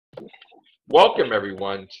Welcome,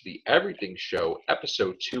 everyone, to the Everything Show,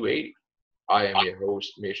 episode 280. I am your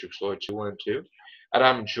host, Matrix Lord 212, and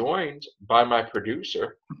I'm joined by my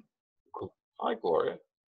producer. Hi, Gloria.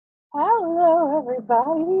 Hello,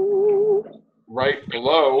 everybody. Right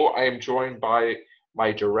below, I am joined by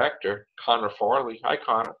my director, Connor Farley. Hi,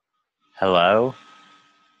 Connor. Hello,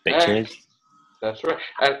 And bitches. that's right.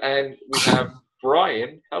 And we have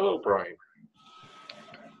Brian. Hello, Brian.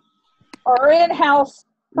 Our in-house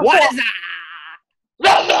What is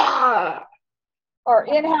that? our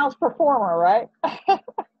in-house performer, right?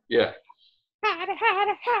 Yeah.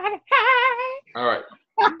 All right.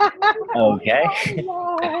 Okay.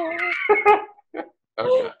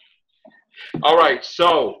 Okay. All right.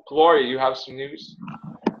 So, Gloria, you have some news?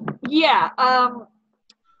 Yeah. I'll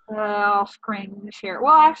screen share.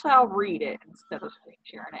 Well, actually, I'll read it instead of screen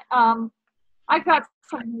sharing it. I got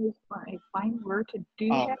some news. Let me find where to do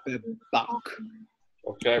that. Back.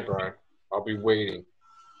 Okay, Brian. I'll be waiting.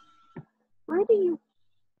 Where do you?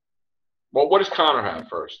 Well, what does Connor have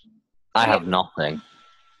first? I have nothing.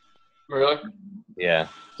 Really? Yeah.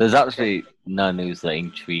 There's actually no news that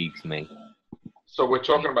intrigues me. So we're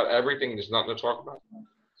talking about everything. There's nothing to talk about?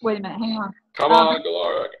 Wait a minute. Hang on. Come on,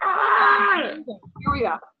 Gloria. Ah! Here we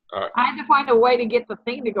go. All right. I had to find a way to get the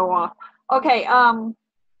thing to go off. Okay. So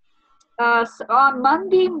on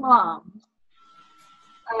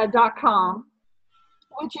MondayMoms.com,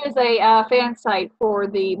 which is a fan site for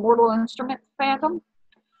the Mortal Instruments fandom.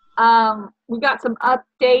 We got some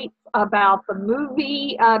updates about the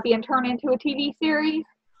movie being turned into a TV series.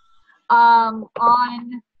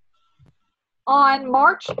 On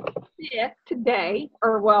March 5th, today,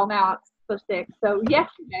 or well, now it's the 6th, so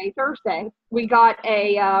yesterday, Thursday, we got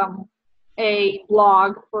a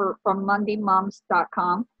blog from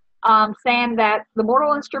MondayMoms.com saying that the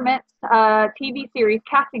Mortal Instruments TV series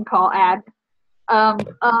casting call ad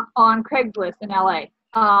on Craigslist in LA.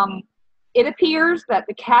 It appears that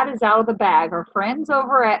the cat is out of the bag. Our friends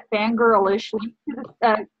over at Fangirlish linked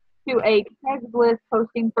to a Craigslist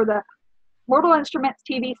posting for the Mortal Instruments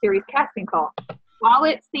TV series casting call. While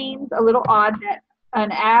it seems a little odd that an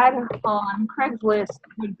ad on Craigslist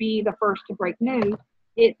would be the first to break news,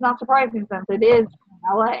 it's not surprising since it is in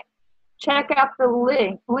LA. Check out the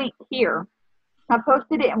link here. I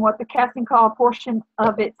posted it in what the casting call portion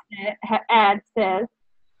of its ad says.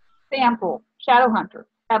 Sample, Shadowhunter,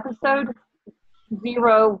 episode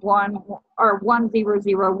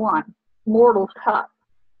 1001, Mortal Cup.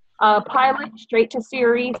 Pilot, straight to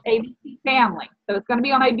series, ABC Family. So it's going to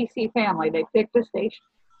be on ABC Family. They picked a station.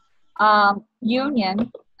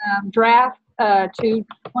 Union, draft to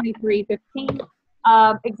 2315.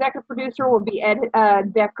 Executive producer will be Ed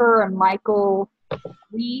Decker and Michael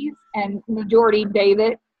Reeves, and majority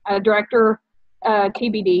David. Director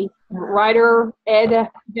TBD. Writer Ed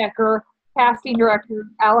Decker. Casting director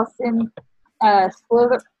Allison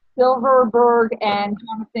Silverberg and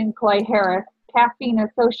Jonathan Clay Harris. Casting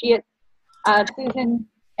associates Susan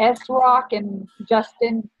S. Rock and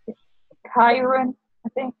Justin Kyron, I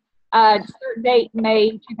think. Start date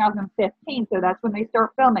May 2015, so that's when they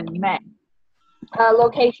start filming in May.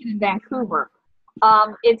 Location in Vancouver.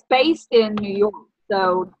 It's based in New York,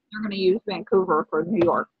 so they're going to use Vancouver for New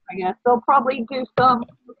York. I guess they'll probably do some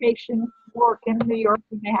location work in New York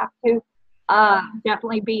when they have to.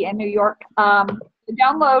 Definitely be in New York. To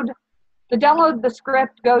download the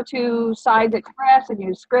script, go to Sides Express and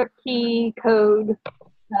use script key code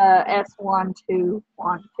S1212.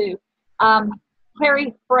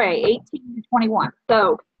 Clary Frey, 18 to 21.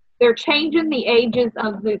 So they're changing the ages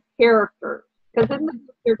of the characters because in the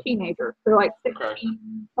book they're teenagers. They're like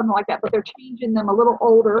 16, something like that, but they're changing them a little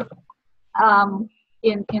older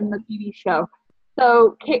in the TV show.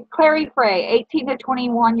 So Clary Frey, 18 to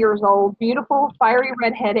 21 years old, beautiful, fiery,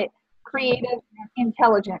 redheaded, creative, and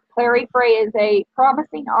intelligent. Clary Frey is a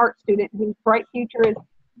promising art student whose bright future is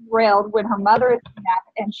derailed when her mother is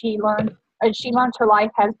kidnapped and she learns her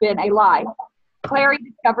life has been a lie. Clary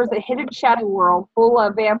discovers a hidden shadow world full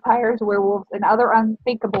of vampires, werewolves, and other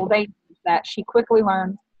unthinkable dangers that she quickly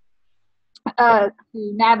learns to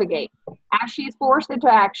navigate. As she is forced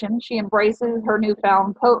into action, she embraces her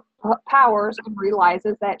newfound powers and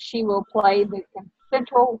realizes that she will play the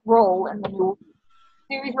central role in the new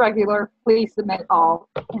series regular. Please submit all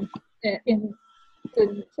in I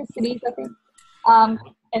think.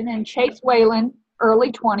 And then Chase Whalen,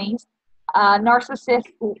 early 20s, narcissist,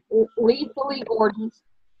 lethally gorgeous.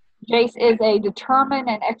 Jace is a determined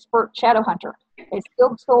and expert shadow hunter, a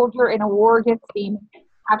skilled soldier in a war against demons.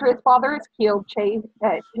 After his father is killed, Jace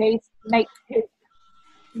makes it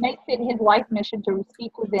his life mission to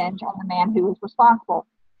seek revenge on the man who is responsible.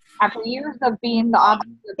 After years of being the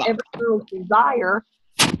object of every girl's desire,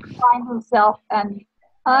 he finds himself in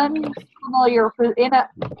an unfamiliar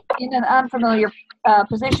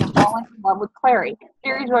position, falling in love with Clary.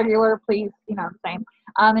 Series regular, please, the same.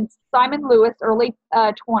 It's Simon Lewis, early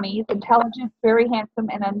 20s, intelligent, very handsome,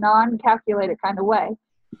 in a non-calculated kind of way.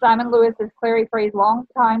 Simon Lewis is Clary Frey's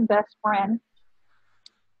longtime best friend.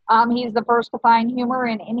 He's the first to find humor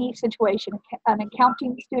in any situation. An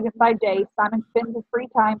accounting student by day, Simon spends his free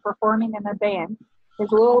time performing in a band.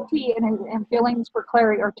 His loyalty and feelings for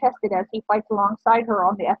Clary are tested as he fights alongside her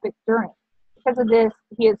on the epic journey. Because of this,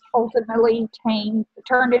 he is ultimately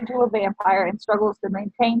turned into a vampire and struggles to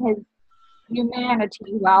maintain his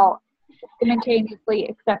humanity while simultaneously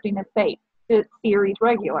accepting his fate. The series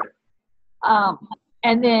regular.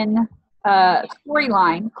 And then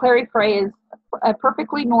storyline, Clary Frey is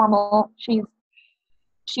perfectly normal.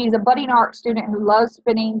 She's a budding art student who loves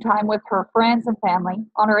spending time with her friends and family.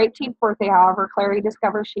 On her 18th birthday, however, Clary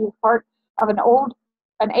discovers she is part of an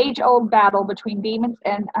age-old battle between demons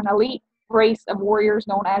and an elite race of warriors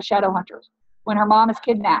known as Shadowhunters. When her mom is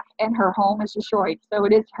kidnapped and her home is destroyed, so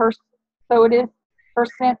it is her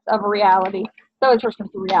sense of reality. So is her sense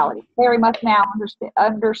of reality. Clary must now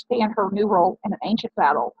understand her new role in an ancient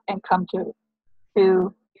battle and come to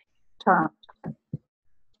terms.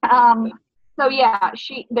 So yeah,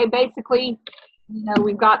 they basically,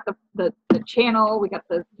 we've got the channel, we got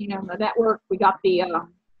the the network, we got the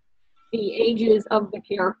ages of the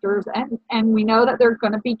characters, and we know that they're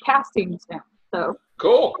going to be casting soon. So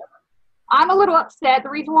cool. I'm a little upset. The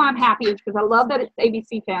reason why I'm happy is because I love that it's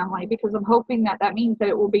ABC Family, because I'm hoping that means that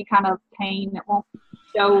it will be kind of tame. It won't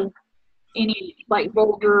show any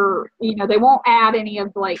vulgar, they won't add any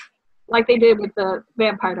of like they did with the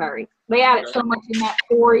Vampire Diaries. They added so much in that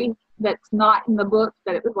story that's not in the book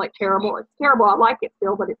that it was terrible. It's terrible. I like it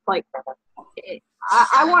still, but it's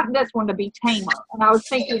I want this one to be tamer. And I was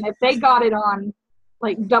thinking if they got it on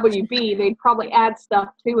WB, they'd probably add stuff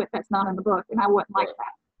to it that's not in the book, and I wouldn't like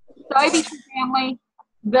that. So ABC Family,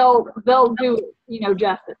 they'll do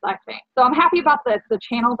justice, I think. So I'm happy about the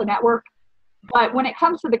channel, the network. But when it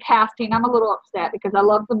comes to the casting, I'm a little upset because I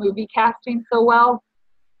love the movie casting so well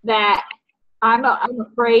that I'm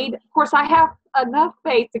afraid. Of course, I have enough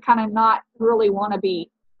faith to kind of not really want to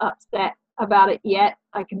be upset about it yet,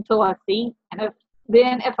 until I see. And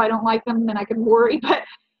if I don't like them, then I can worry. But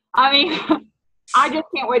I mean, I just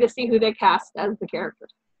can't wait to see who they cast as the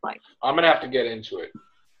characters. I'm gonna have to get into it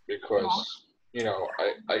because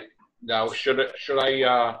I now should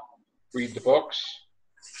I read the books?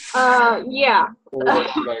 Yeah. Or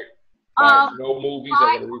should I no movies?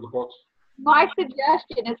 I gotta read the books. My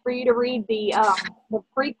suggestion is for you to read the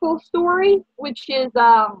prequel story, which is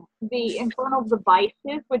the Infernal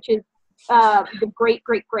Devices, which is the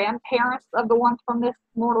great-great-grandparents of the ones from this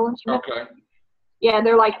Mortal Instruments. Okay. Yeah,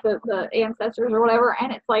 they're like the ancestors or whatever,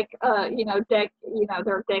 and it's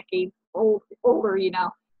they're decades older,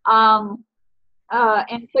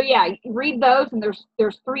 and so yeah, read those, and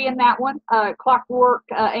there's 3 in that one: Clockwork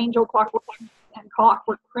Angel, Clockwork, and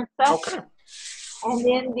Clockwork Princess. Okay. And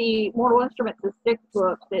then the Mortal Instruments is 6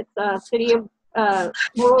 books. It's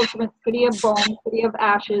Mortal Instruments, City of Bones, City of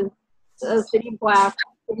Ashes, City of Glass,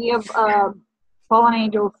 City of Fallen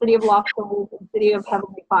Angels, City of Lost Souls, and City of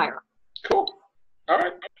Heavenly Fire. Cool. All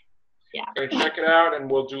right. Yeah. I'm gonna check it out, and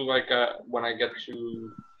we'll do when I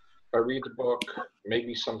read the book,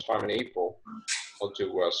 maybe sometime in April, I'll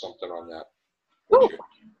do something on that. Cool.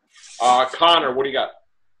 Connor, what do you got?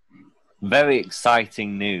 Very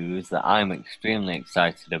exciting news that I'm extremely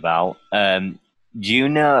excited about.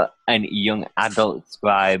 Junior and young adult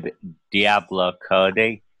scribe Diablo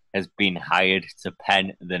Cody has been hired to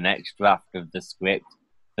pen the next draft of the script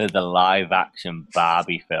for the live-action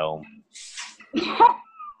Barbie film.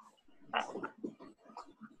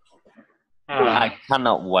 I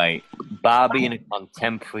cannot wait. Barbie in a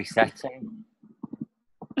contemporary setting.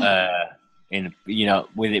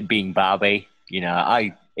 With it being Barbie,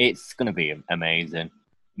 it's gonna be amazing.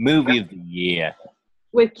 Movie of the year.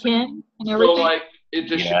 With Ken and everything. So,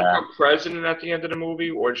 does she become president at the end of the movie,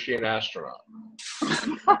 or is she an astronaut?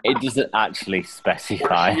 It doesn't actually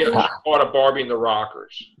specify. Or is she part of Barbie and the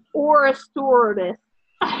Rockers? Or a stewardess.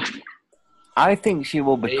 I think she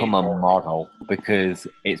will become a model because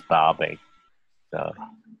it's Barbie. So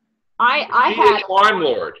I She is Time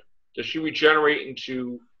Lord. Does she regenerate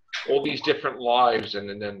into all these different lives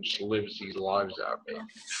and then just lives these lives out there?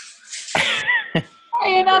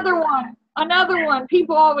 Hey, another one.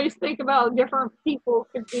 People always think about different people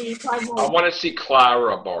could be Time Lord. I want to see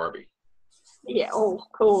Clara Barbie. Yeah. Oh,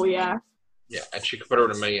 cool. Yeah. Yeah, and she could put her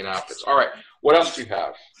in a million outfits. All right. What else do you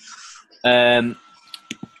have?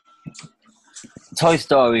 Toy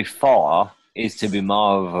Story 4 is to be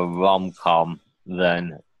more of a rom-com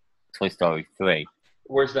than Toy Story 3.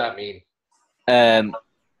 What does that mean?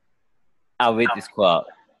 I'll read this quote.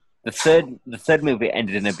 The third movie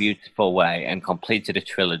ended in a beautiful way and completed a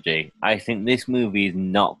trilogy. I think this movie is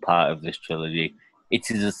not part of this trilogy.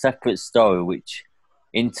 It is a separate story which,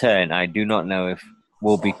 in turn, I do not know if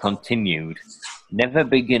will be continued. Never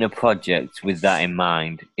begin a project with that in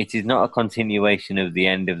mind. It is not a continuation of the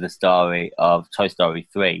end of the story of Toy Story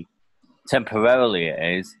 3. Temporarily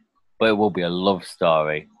it is, but it will be a love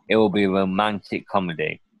story. It will be a romantic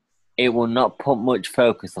comedy. It will not put much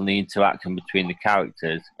focus on the interaction between the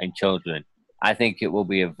characters and children. I think it will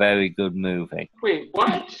be a very good movie. Wait,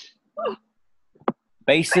 what?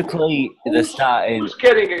 Basically, the starting... Who's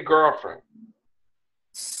getting a girlfriend?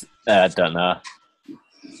 I don't know.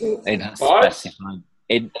 It doesn't Buzz? specify.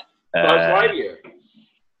 Buzz Lightyear.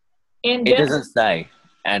 It doesn't say,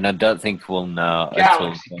 and I don't think we'll know.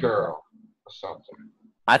 Galaxy Girl or something.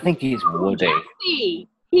 I think he's Woody. Jesse.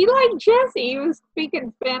 He liked Jesse. He was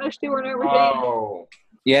speaking Spanish to her and everything. Oh.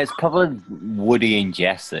 Yeah, it's probably Woody and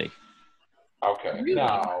Jesse. Okay. Really?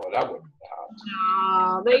 No, that wouldn't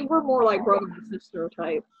No, they were more like brother and sister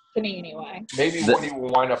type. To me, anyway. Maybe Woody will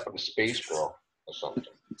wind up with a space girl or something.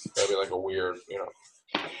 Maybe like a weird,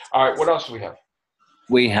 All right, what else do we have?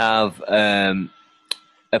 We have a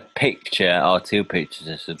picture, or two pictures,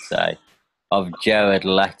 I should say, of Jared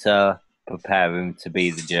Leto preparing to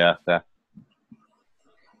be the Joker.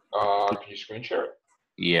 Can you screen share it?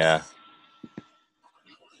 Yeah.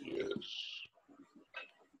 Yes.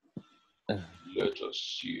 Let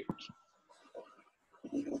us see it.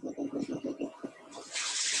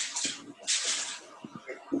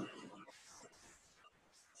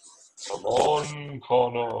 Come on,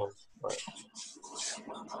 Connor. Right.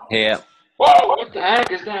 Here. Whoa, what the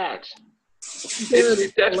heck is that?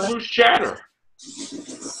 That's Bruce Jenner.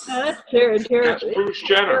 That's Jared. That's Bruce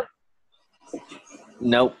Jenner.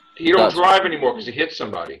 Nope. He don't drive anymore because he hit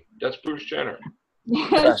somebody. That's Bruce Jenner.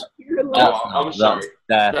 I'm sorry.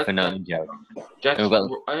 That's definitely Joe.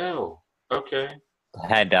 Oh, okay.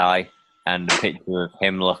 Head eye and a picture of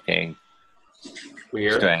him looking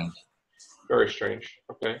weird. Strange. Very strange.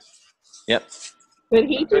 Okay. Yep. But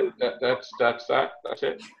he that's that. That's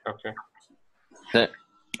it. Okay. That's it.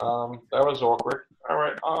 That was awkward. All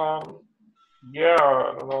right. Yeah,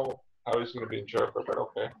 I don't know how he's gonna be a Joker, but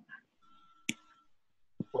okay.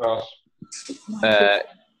 What else?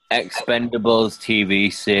 Expendables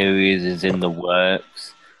TV series is in the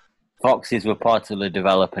works. Fox is reportedly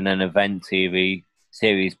developing an event TV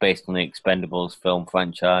series based on the Expendables film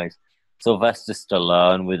franchise. Sylvester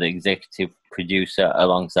Stallone with executive producer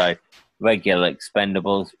alongside regular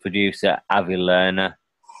Expendables producer Avi Lerner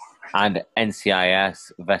and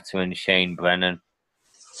NCIS veteran Shane Brennan.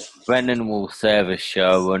 Brennan will serve as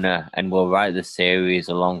showrunner and will write the series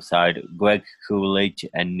alongside Greg Coolidge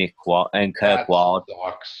and Kirk Ward.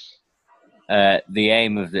 The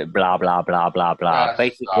aim of the blah blah blah blah blah.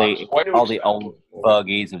 Basically, all the old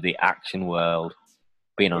bogies of the action world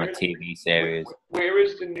being on a TV series. Where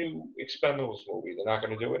is the new Expendables movie? They're not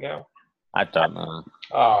going to do it now? I don't know.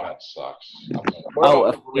 Oh, that sucks.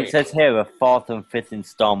 It says here a fourth and fifth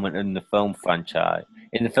installment in the film franchise,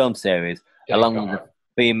 in the film series, along with a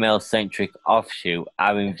female-centric offshoot,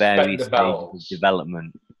 are in various stages of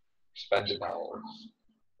development. Expendables.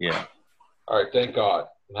 Yeah. All right, thank God.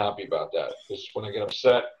 I'm happy about that. Because when I get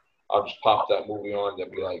upset, I'll just pop that movie on.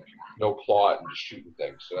 There'll be like no plot and just shooting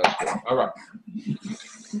things. So that's good. All right.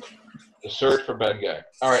 The Search for Ben Gay.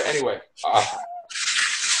 All right, anyway.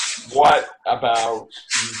 What about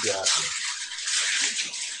you, Jackson?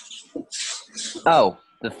 Oh,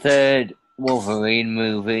 the third Wolverine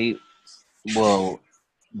movie will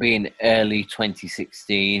be in early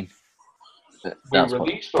 2016. That's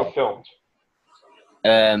released or filmed?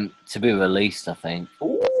 To be released, I think.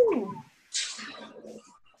 Ooh.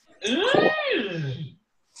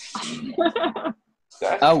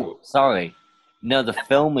 Oh, sorry. No, the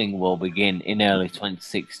filming will begin in early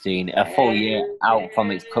 2016, a full year out from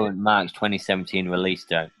its current March 2017 release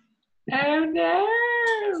date. Oh, no.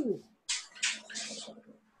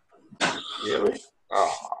 Really?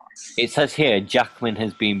 Oh. It says here Jackman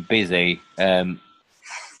has been busy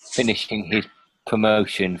finishing his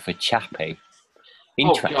promotion for Chappie.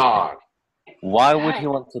 Interesting. Oh, God. Why would he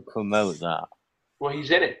want to promote that? Well, he's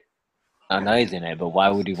in it. I know he's in it, but why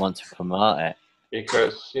would he want to promote it?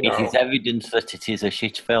 Because, It is evidence that it is a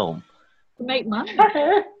shit film. To make money.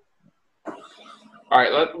 All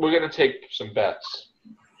right, we're going to take some bets.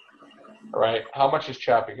 All right, how much is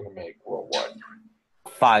Chappie going to make worldwide?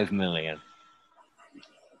 $5 million.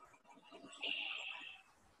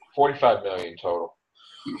 $45 million total.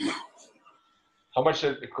 How much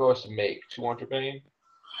did it cost to make? $200 million?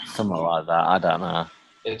 Something like that. I don't know.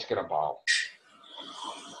 It's gonna bomb.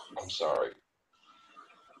 I'm sorry.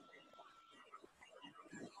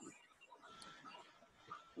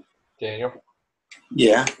 Daniel?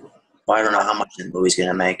 Yeah. Well, I don't know how much the movie's going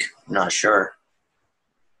to make. I'm not sure.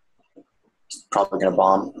 It's probably going to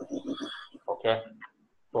bomb. Okay.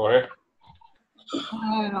 Roy?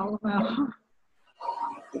 I don't know.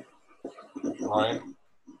 Ryan?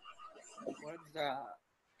 What's that?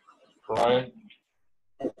 Brian?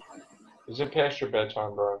 Is it past your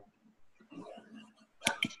bedtime, Brian?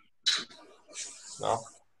 No?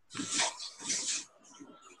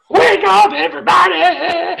 Wake up,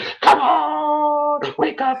 everybody! Come on!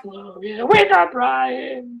 Wake up, Gloria! Wake up,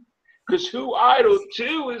 Brian! Because Who Idol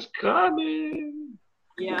 2 is coming!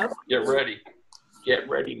 Yes. Get ready. Get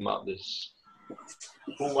ready, mothers.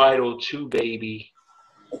 Who Idol 2, baby.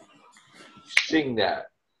 Sing that.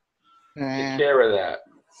 Take care of that.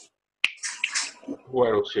 Who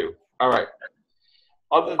Idol 2. All right.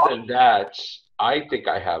 Other than that, I think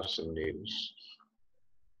I have some news.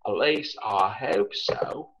 At least I hope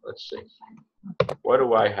so. Let's see. What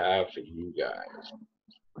do I have for you guys?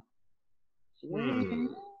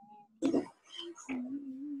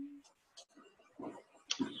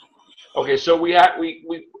 Okay, so we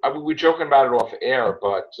were joking about it off air,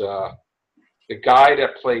 but the guy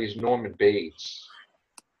that plays Norman Bates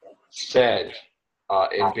said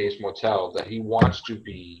in Bates Motel that he wants to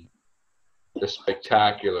be the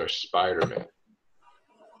spectacular Spider-Man.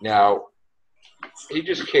 Now, he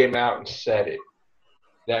just came out and said it.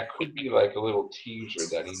 That could be like a little teaser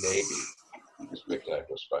that he may be the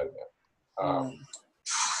spectacular Spider-Man.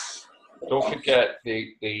 Don't forget,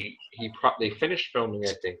 they finished filming,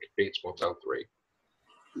 I think, Bates Motel 3.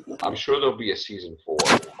 I'm sure there'll be a season 4.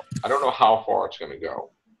 I don't know how far it's going to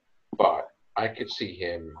go, but I could see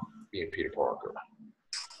him being Peter Parker.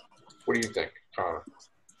 What do you think, Connor?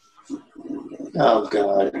 Oh,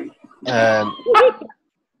 God.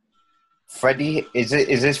 Freddie, is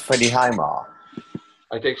this Freddie Highmore?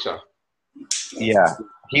 I think so. Yeah.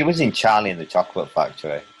 He was in Charlie and the Chocolate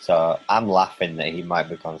Factory, so I'm laughing that he might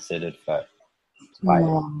be considered for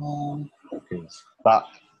Spider-Man. But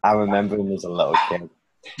I remember him as a little kid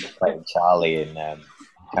playing Charlie in Charlie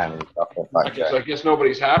and the Chocolate Factory. I guess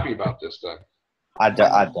nobody's happy about this then. I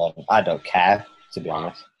don't care, to be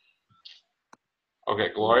honest. Okay,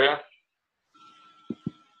 Gloria?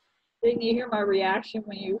 Didn't you hear my reaction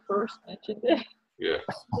when you first mentioned it? Yeah,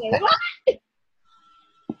 What?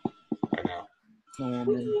 I know.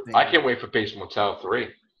 I can't wait for Bates Motel 3.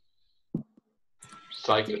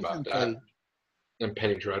 Psyched about that. And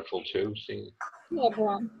Penny Dreadful too. See, Yeah,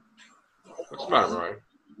 Brian. what's the matter, Brian?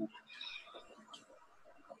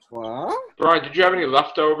 What? Brian, did you have any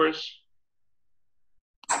leftovers?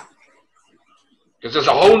 Because there's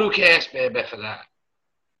a whole new cast member for that.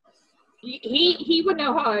 He would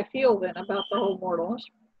know how I feel then about the whole Mortal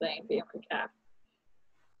Instruments thing being recast.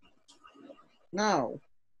 No.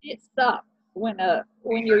 It sucks when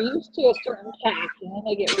you're used to a certain cast and then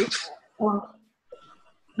they get recast.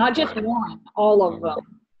 Not just one, all of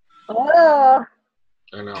them.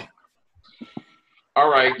 I know. All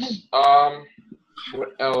right. What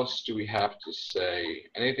else do we have to say?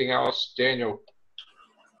 Anything else, Daniel?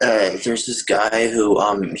 There's this guy who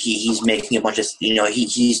he's making a bunch of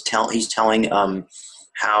he's telling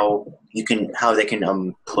how they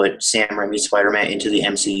can put Sam Raimi's Spider-Man into the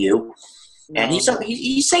MCU, and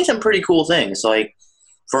he's saying some pretty cool things. Like,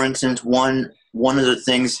 for instance, one of the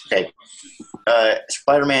things. Okay,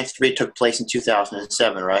 Spider-Man 3 took place in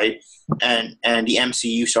 2007, right? And the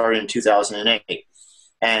MCU started in 2008,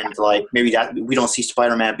 and like maybe that we don't see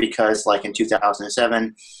Spider-Man because like in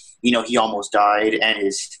 2007. He almost died, and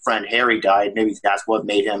his friend Harry died. Maybe that's what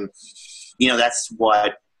made him, that's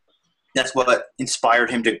what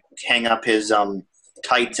inspired him to hang up his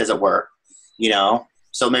tights, as it were.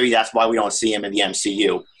 So maybe that's why we don't see him in the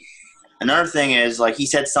MCU. Another thing is, like, he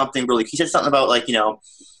said something about, like,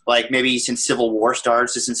 like maybe since Civil War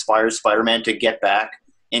starts, this inspires Spider-Man to get back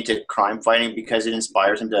into crime fighting because it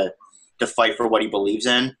inspires him to fight for what he believes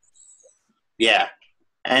in. Yeah.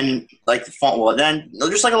 And like then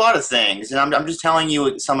just like a lot of things, and I'm just telling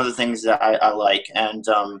you some of the things that I like. And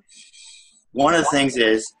one of the things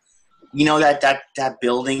is, that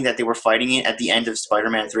building that they were fighting in at the end of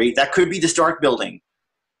Spider-Man 3, that could be the Stark building.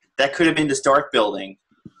 That could have been the Stark building.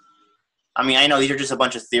 I mean, I know these are just a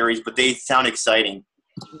bunch of theories, but they sound exciting.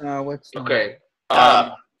 No, what's Okay.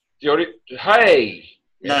 Um, Jody, hey.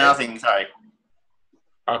 No, nothing. Sorry.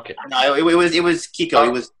 Okay. No, it was Kiko.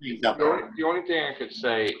 He was. The only thing I could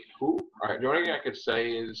say, All right. The only thing I could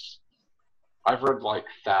say is, I've read like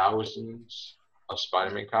thousands of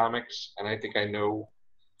Spider-Man comics, and I think I know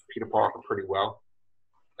Peter Parker pretty well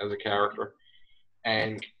as a character.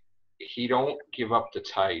 And he don't give up the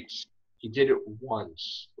tights. He did it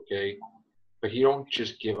once, okay? But he don't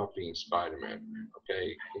just give up being Spider-Man,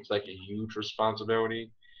 okay? It's like a huge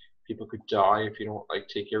responsibility. People could die if you don't like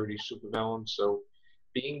take care of these supervillains. So,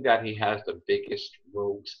 being that he has the biggest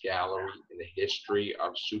rogues gallery in the history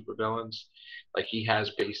of supervillains, like he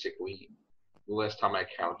has basically, the last time I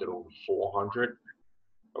counted, over 400,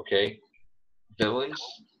 okay, villains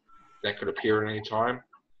that could appear at any time.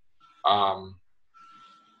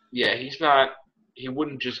 Yeah, he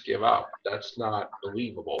wouldn't just give up. That's not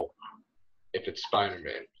believable if it's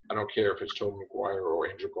Spider-Man. I don't care if it's Tobey Maguire or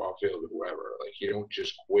Andrew Garfield or whoever. Like, he don't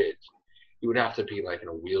just quit. He would have to be, like, in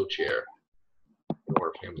a wheelchair in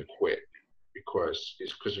order for him to quit, because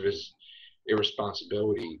it's because of his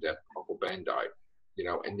irresponsibility that Uncle Ben died,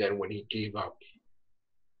 and then when he gave up,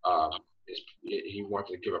 he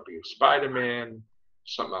wanted to give up being Spider-Man,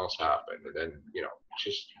 something else happened, and then,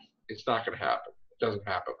 it's not going to happen. It doesn't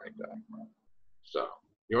happen like that. So,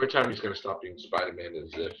 the only time he's going to stop being Spider-Man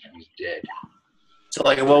is if he's dead. So,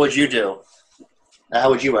 like, what would you do? How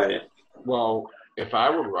would you write it? Well, if I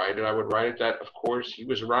would write it, I would write it that, of course, he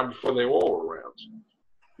was around before they all were around.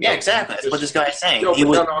 Yeah, exactly. That's what this guy's saying. No, he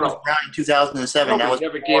was no. around in 2007. No, he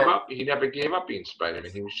never gave up. He never gave up being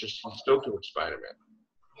Spider-Man. He's still doing Spider-Man.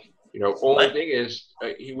 Only thing is,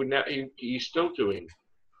 he's still doing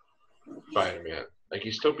Spider-Man. Like,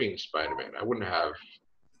 he's still being Spider-Man. I wouldn't have,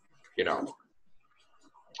 I don't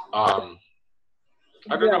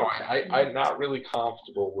know. I'm not really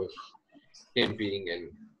comfortable with him being in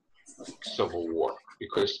Civil War,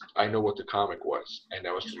 because I know what the comic was, and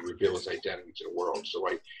that was to reveal his identity to the world. So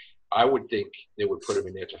I would think they would put him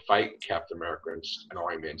in there to fight Captain America and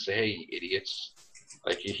Iron Man, and say, "Hey, idiots!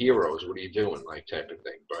 Like, you're heroes. What are you doing?" Like, type of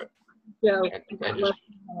thing. But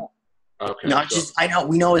okay. No,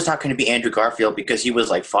 we know it's not going to be Andrew Garfield, because he was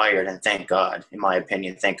like fired, and thank God, in my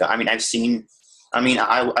opinion, thank God. I mean,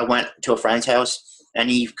 I went to a friend's house, and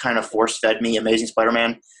he kind of force-fed me Amazing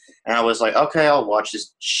Spider-Man, and I was like, okay, I'll watch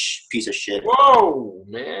this piece of shit. Whoa,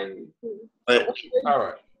 man. But, all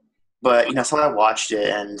right. But, so I watched it,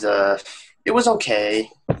 and it was okay,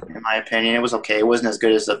 in my opinion. It was okay. It wasn't as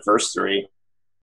good as the first three.